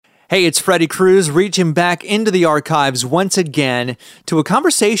Hey, it's Freddie Cruz reaching back into the archives once again to a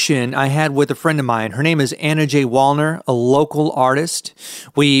conversation I had with a friend of mine. Her name is Anna J. Walner, a local artist.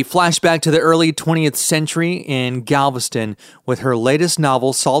 We flash back to the early 20th century in Galveston with her latest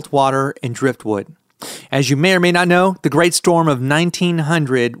novel, Saltwater and Driftwood. As you may or may not know, the Great Storm of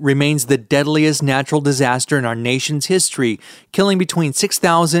 1900 remains the deadliest natural disaster in our nation's history, killing between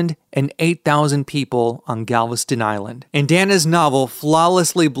 6,000 and 8,000 people on Galveston Island. And Anna's novel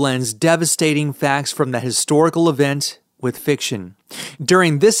flawlessly blends devastating facts from that historical event with fiction.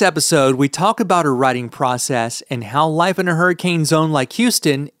 During this episode, we talk about her writing process and how life in a hurricane zone like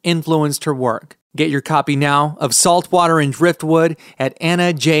Houston influenced her work. Get your copy now of Saltwater and Driftwood at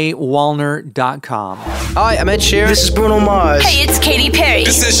annajwalner.com. Hi, I'm Ed Sheeran. This is Bruno Mars. Hey, it's Katy Perry.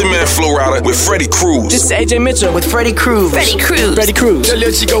 This is your man Flo Rida with Freddie Cruz. This is AJ Mitchell with Freddie Cruz. Freddie Cruz. Freddie Cruz. Tell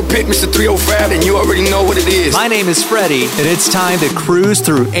your Chico pick Mr. 305 and you already know what it is. My name is Freddie, and it's time to cruise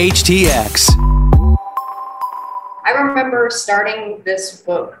through HTX. I remember starting this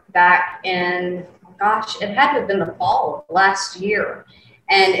book back in, it had to have been the fall of last year.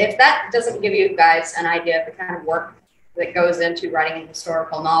 And if that doesn't give you guys an idea of the kind of work that goes into writing a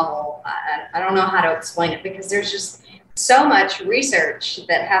historical novel, I don't know how to explain it, because there's just so much research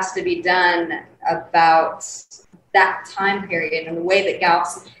that has to be done about that time period and the way that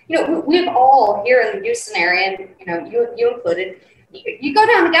Galveston, we've all here in the Houston area, and you included, you go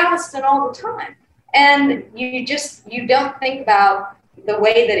down to Galveston all the time, and you don't think about the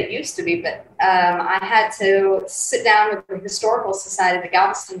way that it used to be, but I had to sit down with the Historical Society, the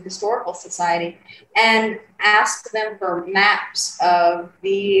Galveston Historical Society, and ask them for maps of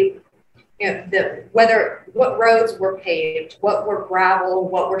what roads were paved, what were gravel,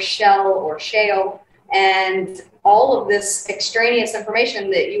 what were shell or shale, and all of this extraneous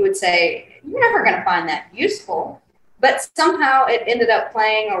information that you would say, you're never going to find that useful. But somehow it ended up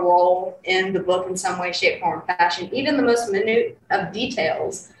playing a role in the book in some way, shape, form, fashion. Even the most minute of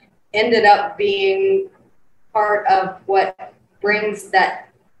details ended up being part of what brings that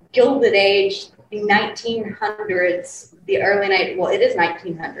Gilded Age, the 1900s, the early it is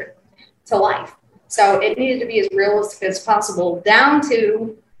 1900, to life. So it needed to be as realistic as possible, down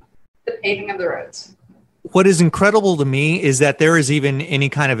to the paving of the roads. What is incredible to me is that there is even any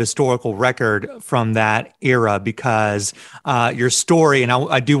kind of historical record from that era, because your story, and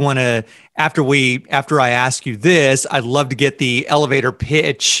I do want to, after I ask you this, I'd love to get the elevator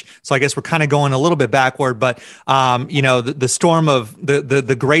pitch. So I guess we're kind of going a little bit backward, but the storm of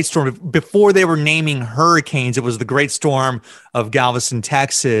the Great Storm, before they were naming hurricanes, it was the Great Storm of Galveston,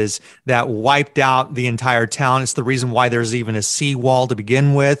 Texas, that wiped out the entire town. It's the reason why there's even a seawall to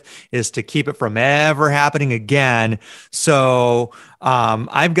begin with, is to keep it from ever happening again. So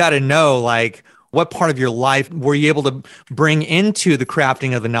I've got to know, what part of your life were you able to bring into the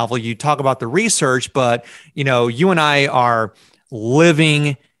crafting of the novel? You talk about the research, but you and I are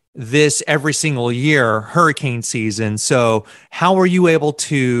living this every single year, hurricane season. So how were you able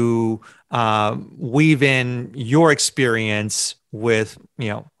to weave in your experience with,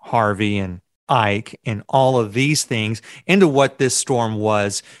 Harvey and Ike and all of these things into what this storm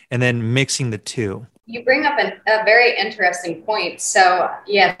was, and then mixing the two? You bring up a very interesting point. So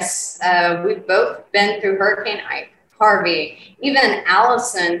yes, we've both been through Hurricane Ike, Harvey, even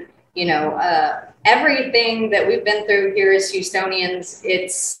Allison. Everything that we've been through here as Houstonians,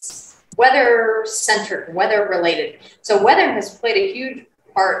 it's weather-centered, weather-related. So weather has played a huge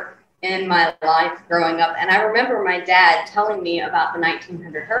part in my life growing up. And I remember my dad telling me about the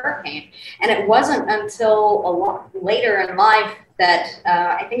 1900 hurricane. And it wasn't until a lot later in life that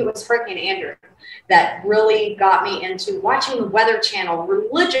I think it was Hurricane Andrew that really got me into watching the Weather Channel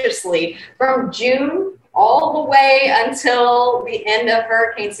religiously from June all the way until the end of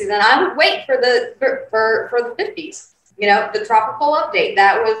hurricane season. I would wait for the 50s, the tropical update.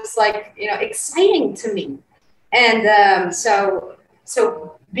 That was exciting to me. And so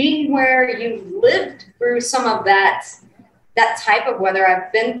being where you lived through some of that type of weather,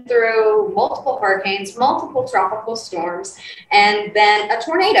 I've been through multiple hurricanes, multiple tropical storms, and then a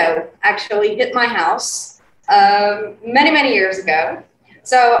tornado actually hit my house many, many years ago.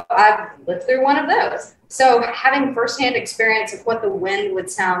 So I've lived through one of those. So having firsthand experience of what the wind would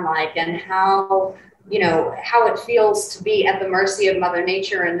sound like, and how it feels to be at the mercy of Mother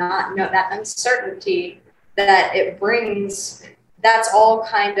Nature and not know that uncertainty that it brings, that's all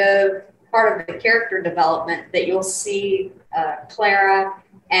kind of part of the character development that you'll see Clara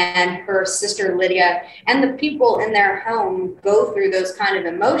and her sister Lydia and the people in their home go through those kind of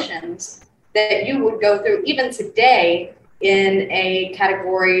emotions that you would go through even today in a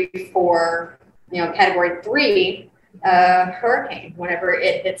category 4, category 3 hurricane whenever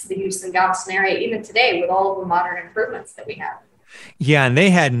it hits the Houston Galveston area, even today with all of the modern improvements that we have. Yeah, and they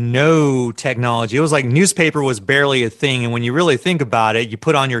had no technology. It was like newspaper was barely a thing. And when you really think about it, you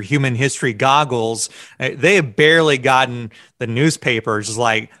put on your human history goggles, they had barely gotten the newspapers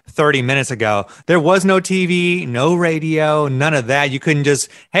like 30 minutes ago. There was no TV, no radio, none of that. You couldn't just,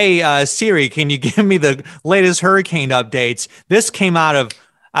 hey, Siri, can you give me the latest hurricane updates? This came out of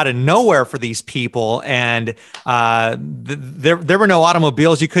nowhere for these people, and there were no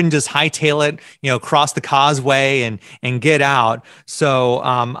automobiles. You couldn't just hightail it, cross the causeway and get out. So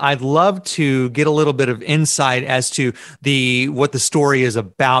I'd love to get a little bit of insight as to what the story is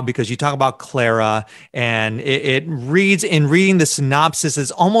about, because you talk about Clara, and it reads, in reading the synopsis,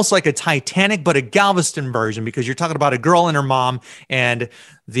 is almost like a Titanic but a Galveston version, because you're talking about a girl and her mom and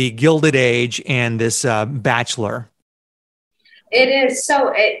the Gilded Age and this bachelor. It is.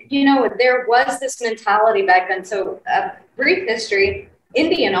 So, there was this mentality back then. So, brief history,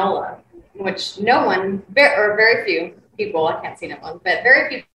 Indianola, which no one, or very few people, I can't see no one, but very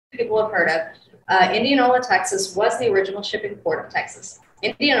few people have heard of. Indianola, Texas was the original shipping port of Texas.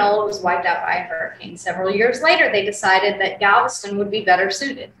 Indianola was wiped out by a hurricane. Several years later, they decided that Galveston would be better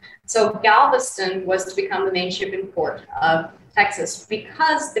suited. So Galveston was to become the main shipping port of Texas,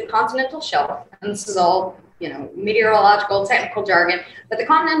 because the continental shelf, and this is all meteorological, technical jargon, but the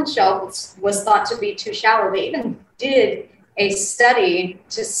continental shelf was thought to be too shallow. They even did a study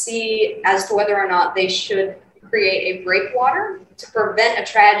to see as to whether or not they should create a breakwater to prevent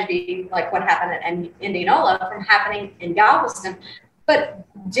a tragedy like what happened at Indianola from happening in Galveston. But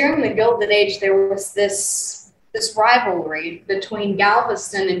during the Gilded Age, there was this rivalry between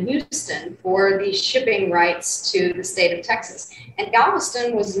Galveston and Houston for the shipping rights to the state of Texas. And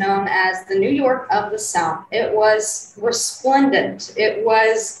Galveston was known as the New York of the South. It was resplendent. It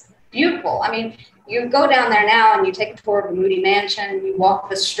was beautiful. I mean, you go down there now and you take a tour of the Moody Mansion, you walk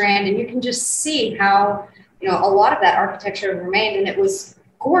the Strand, and you can just see how, a lot of that architecture remained, and it was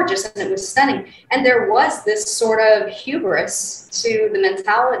gorgeous and it was stunning. And there was this sort of hubris to the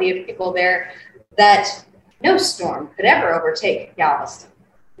mentality of people there that no storm could ever overtake Galveston.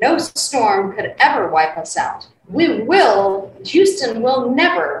 No storm could ever wipe us out. Houston will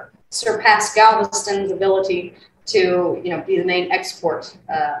never surpass Galveston's ability to, be the main export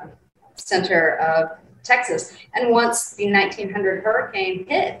center of Texas. And once the 1900 hurricane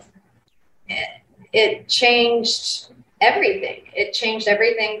hit, it changed everything. It changed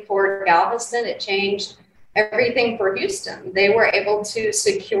everything for Galveston. It changed everything for Houston. They were able to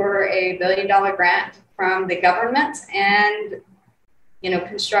secure a $1 billion grant from the government and,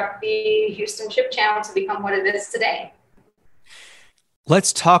 construct the Houston Ship Channel to become what it is today.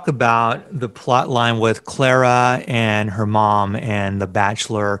 Let's talk about the plot line with Clara and her mom and the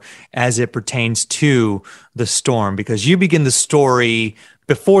bachelor as it pertains to the storm, because you begin the story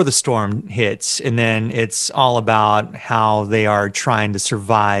before the storm hits, and then it's all about how they are trying to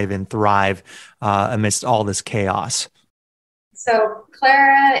survive and thrive amidst all this chaos. So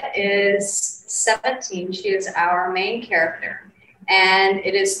Clara is 17. She is our main character. And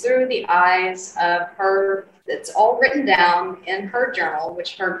it is through the eyes of her, it's all written down in her journal,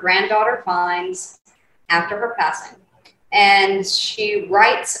 which her granddaughter finds after her passing. And she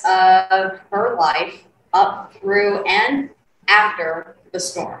writes of her life up through and after the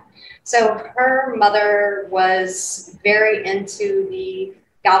storm. So her mother was very into the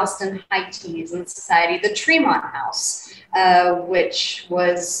Galveston high teas and society, the Tremont House, which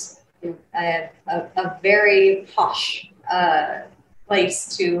was a very posh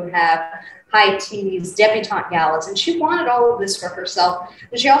place to have high teas, debutante galas, and she wanted all of this for herself,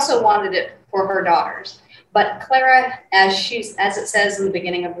 and she also wanted it for her daughters. But Clara, as it says in the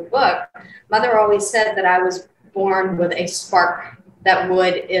beginning of the book, mother always said that I was born with a spark that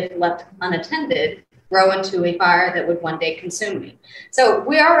would, if left unattended, grow into a fire that would one day consume me. So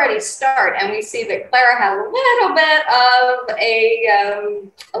we already start, and we see that Clara has a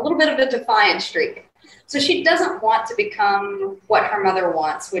little bit of a defiant streak. So she doesn't want to become what her mother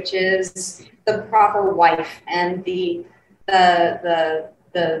wants, which is the proper wife and the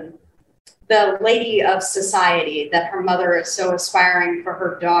lady of society that her mother is so aspiring for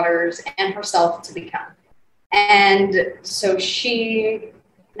her daughters and herself to become. And so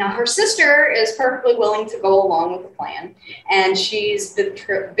now her sister is perfectly willing to go along with the plan, and she's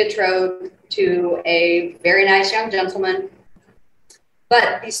betrothed to a very nice young gentleman.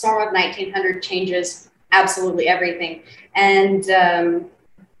 But the storm of 1900 changes absolutely everything. And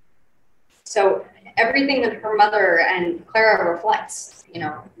so everything that her mother and Clara reflects,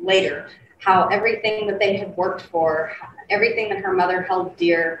 later, how everything that they had worked for, everything that her mother held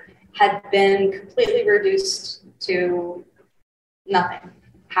dear, had been completely reduced to nothing,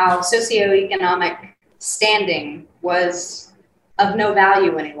 how socioeconomic standing was of no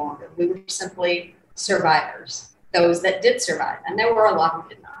value any longer. We were simply survivors, those that did survive, and there were a lot who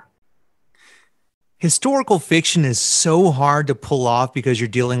did not. Historical fiction is so hard to pull off because you're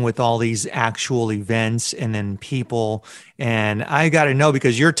dealing with all these actual events and then people. And I got to know,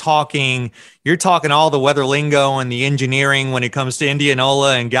 because you're talking all the weather lingo and the engineering when it comes to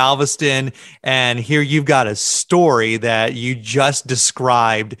Indianola and Galveston. And here you've got a story that you just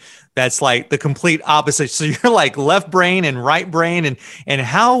described that's like the complete opposite. So you're like left brain and right brain. And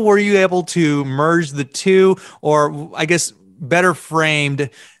how were you able to merge the two? Or I guess better framed,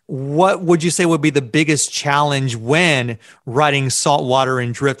 what would you say would be the biggest challenge when writing Saltwater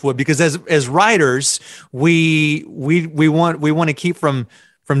and Driftwood? Because as writers, we want to keep from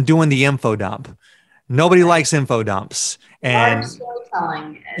doing the info dump. Nobody likes info dumps. And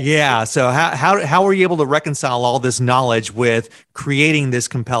yeah, so how were you able to reconcile all this knowledge with creating this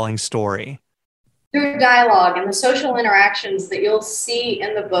compelling story? Through dialogue and the social interactions that you'll see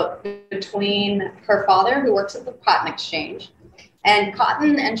in the book between her father, who works at the cotton exchange. And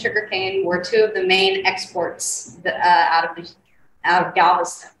cotton and sugarcane were two of the main exports out of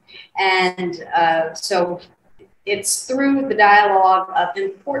Galveston. And so it's through the dialogue of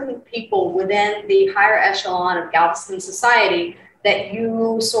important people within the higher echelon of Galveston society that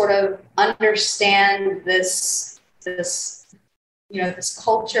you sort of understand this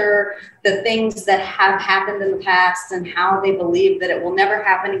culture, the things that have happened in the past and how they believe that it will never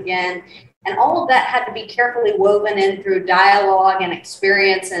happen again. And all of that had to be carefully woven in through dialogue and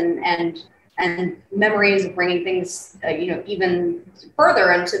experience and memories of bringing things, even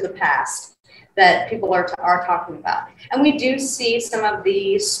further into the past that people are talking about. And we do see some of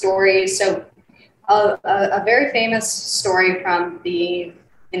the stories. So a very famous story from the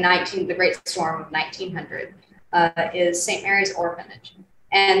Great Storm of 1900 is St. Mary's Orphanage.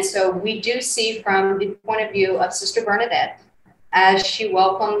 And so we do see from the point of view of Sister Bernadette, as she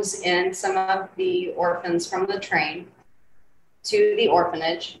welcomes in some of the orphans from the train to the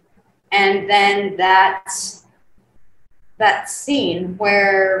orphanage. And then that scene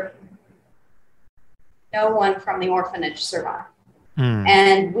where no one from the orphanage survived.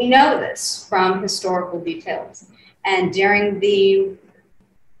 And we know this from historical details. And during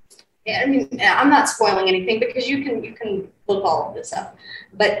I'm not spoiling anything because you can look all of this up.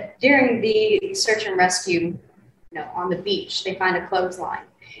 But during the search and rescue, on the beach, they find a clothesline,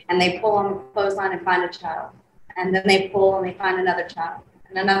 and they pull on the clothesline and find a child. And then they pull and they find another child,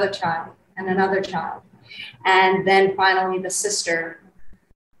 and another child, and another child. And then finally the sister,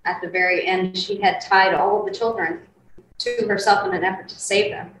 at the very end, she had tied all of the children to herself in an effort to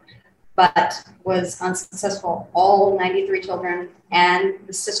save them, but was unsuccessful. All 93 children and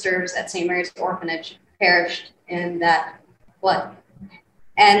the sisters at St. Mary's Orphanage perished in that flood.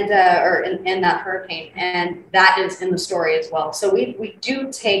 And or in that hurricane, and that is in the story as well. So we do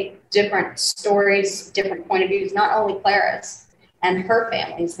take different stories, different point of views, not only Clara's and her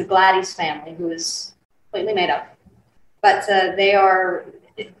families, the Gladys family, who is completely made up, but they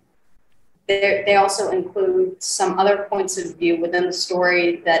also include some other points of view within the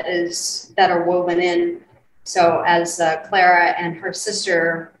story that are woven in. So as Clara and her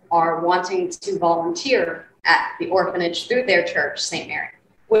sister are wanting to volunteer at the orphanage through their church, St. Mary,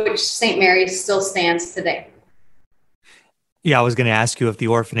 which St. Mary's still stands today. Yeah, I was going to ask you if the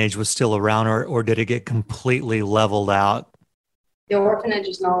orphanage was still around or did it get completely leveled out? The orphanage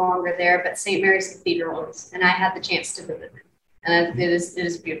is no longer there, but St. Mary's Cathedral is, and I had the chance to visit it. And it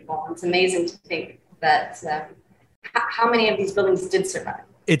is beautiful. It's amazing to think that how many of these buildings did survive.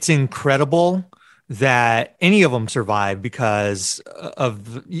 It's incredible that any of them survived because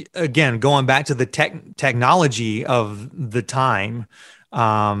of, again, going back to the technology of the time.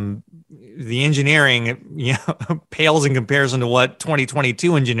 The engineering, pales in comparison to what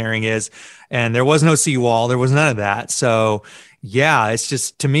 2022 engineering is. And there was no seawall. There was none of that. So yeah, it's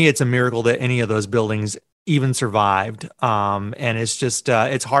just, to me, it's a miracle that any of those buildings even survived. And it's just,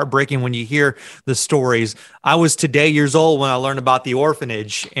 it's heartbreaking when you hear the stories. I was today years old when I learned about the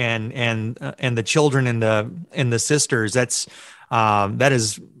orphanage and the children and the sisters. That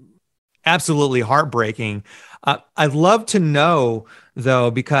is absolutely heartbreaking. I'd love to know,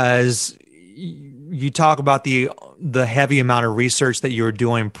 though, because you talk about the heavy amount of research that you were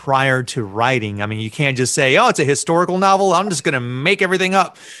doing prior to writing. I mean, you can't just say, "Oh, it's a historical novel. I'm just going to make everything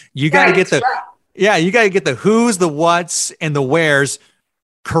up." You got to get you got to get the who's, the what's, and the where's.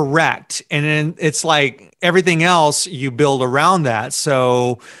 correct. And then it's like everything else you build around that.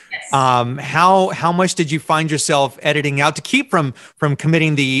 So Yes. how much did you find yourself editing out to keep from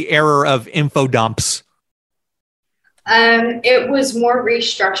committing the error of info dumps? It was more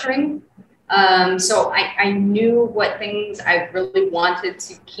restructuring. So I knew what things I really wanted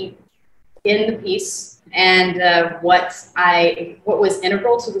to keep in the piece, and what was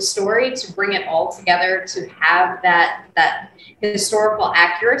integral to the story, to bring it all together, to have that historical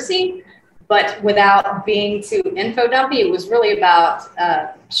accuracy, but without being too info dumpy. It was really about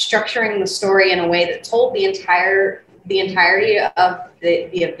structuring the story in a way that told the entirety of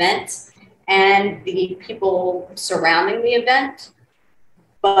the event and the people surrounding the event,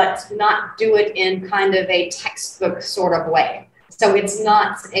 but not do it in kind of a textbook sort of way. So it's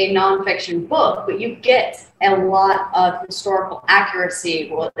not a nonfiction book, but you get a lot of historical accuracy.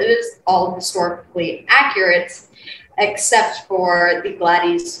 Well, it is all historically accurate, except for the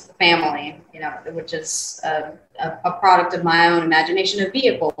Gladys family, which is a product of my own imagination, a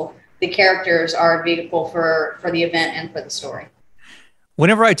vehicle. The characters are a vehicle for the event and for the story.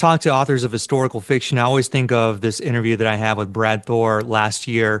 Whenever I talk to authors of historical fiction, I always think of this interview that I had with Brad Thor last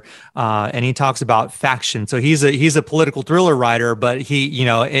year, and he talks about faction. So he's a political thriller writer, but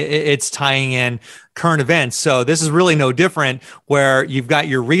it's tying in current events. So this is really no different, where you've got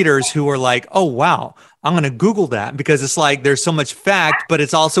your readers who are like, oh, wow, I'm going to Google that, because it's like there's so much fact, but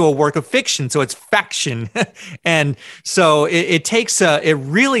it's also a work of fiction. So it's faction. And so it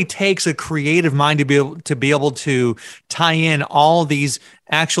really takes a creative mind to be able to tie in all these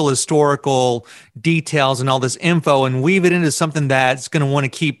actual historical details and all this info and weave it into something that's going to want to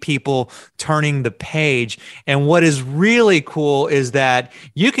keep people turning the page. And what is really cool is that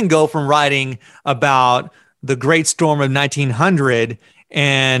you can go from writing about the Great Storm of 1900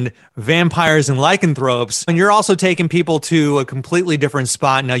 and vampires and lycanthropes, and you're also taking people to a completely different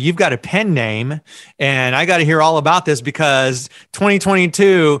spot. Now, you've got a pen name, and I got to hear all about this, because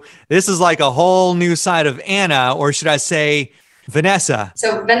 2022, this is like a whole new side of Anna, or should I say Vanessa?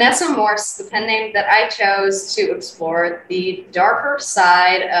 So Vanessa Morse, the pen name that I chose to explore the darker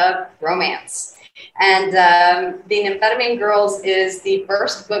side of romance. And The Amphetamine Girls is the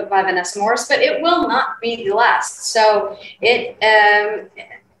first book by Vanessa Morse, but it will not be the last. So it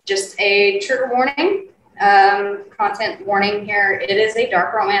just a trigger warning, content warning here. It is a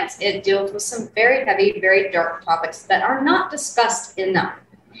dark romance. It deals with some very heavy, very dark topics that are not discussed enough.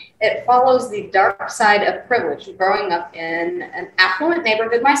 It follows the dark side of privilege. Growing up in an affluent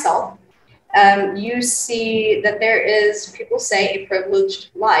neighborhood myself, you see that there is, people say, a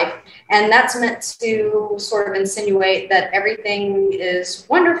privileged life, and that's meant to sort of insinuate that everything is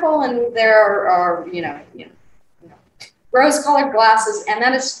wonderful and there are rose-colored glasses, and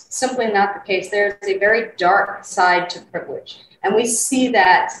that is simply not the case. There's a very dark side to privilege, and we see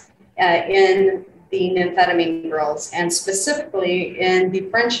that in the Amphetamine Girls, and specifically in the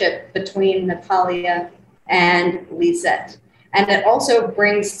friendship between Natalia and Lisette. And it also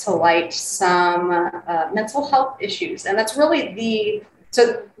brings to light some mental health issues. And that's really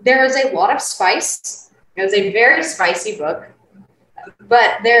so there is a lot of spice. It was a very spicy book,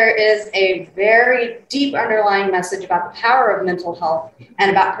 but there is a very deep underlying message about the power of mental health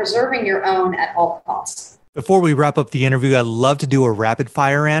and about preserving your own at all costs. Before we wrap up the interview, I'd love to do a rapid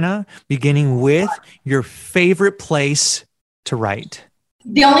fire, Anna, beginning with your favorite place to write.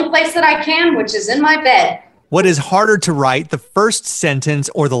 The only place that I can, which is in my bed. What is harder to write, the first sentence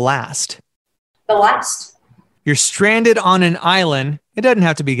or the last? The last. You're stranded on an island. It doesn't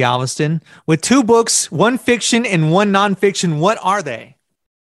have to be Galveston. With 2 books, 1 fiction and 1 nonfiction. What are they?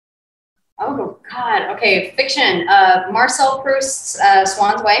 Oh, God. Okay. Fiction. Marcel Proust's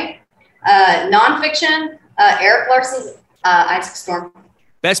Swan's Way. Nonfiction. Eric Larson's Isaac Storm.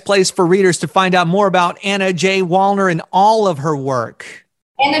 Best place for readers to find out more about Anna J. Walner and all of her work.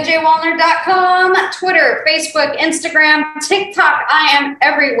 AnnaJWalner.com, Twitter, Facebook, Instagram, TikTok. I am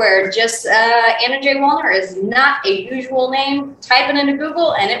everywhere. Just Anna J. Walner is not a usual name. Type it into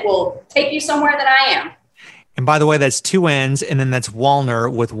Google and it will take you somewhere that I am. And by the way, that's 2 N's, and then that's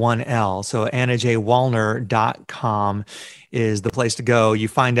Walner with 1 L. So AnnaJWalner.com is the place to go. You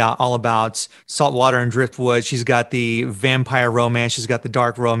find out all about Saltwater and Driftwood. She's got the vampire romance. She's got the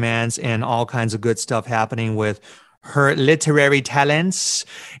dark romance and all kinds of good stuff happening with her literary talents.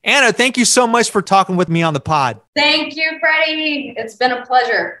 Anna, thank you so much for talking with me on the pod. Thank you, Freddie. It's been a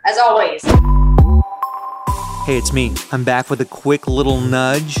pleasure, as always. Hey, it's me. I'm back with a quick little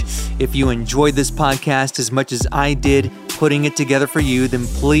nudge. If you enjoyed this podcast as much as I did putting it together for you, then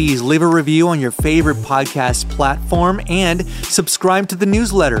please leave a review on your favorite podcast platform and subscribe to the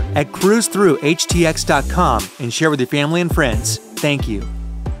newsletter at cruisethroughhtx.com and share with your family and friends. Thank you.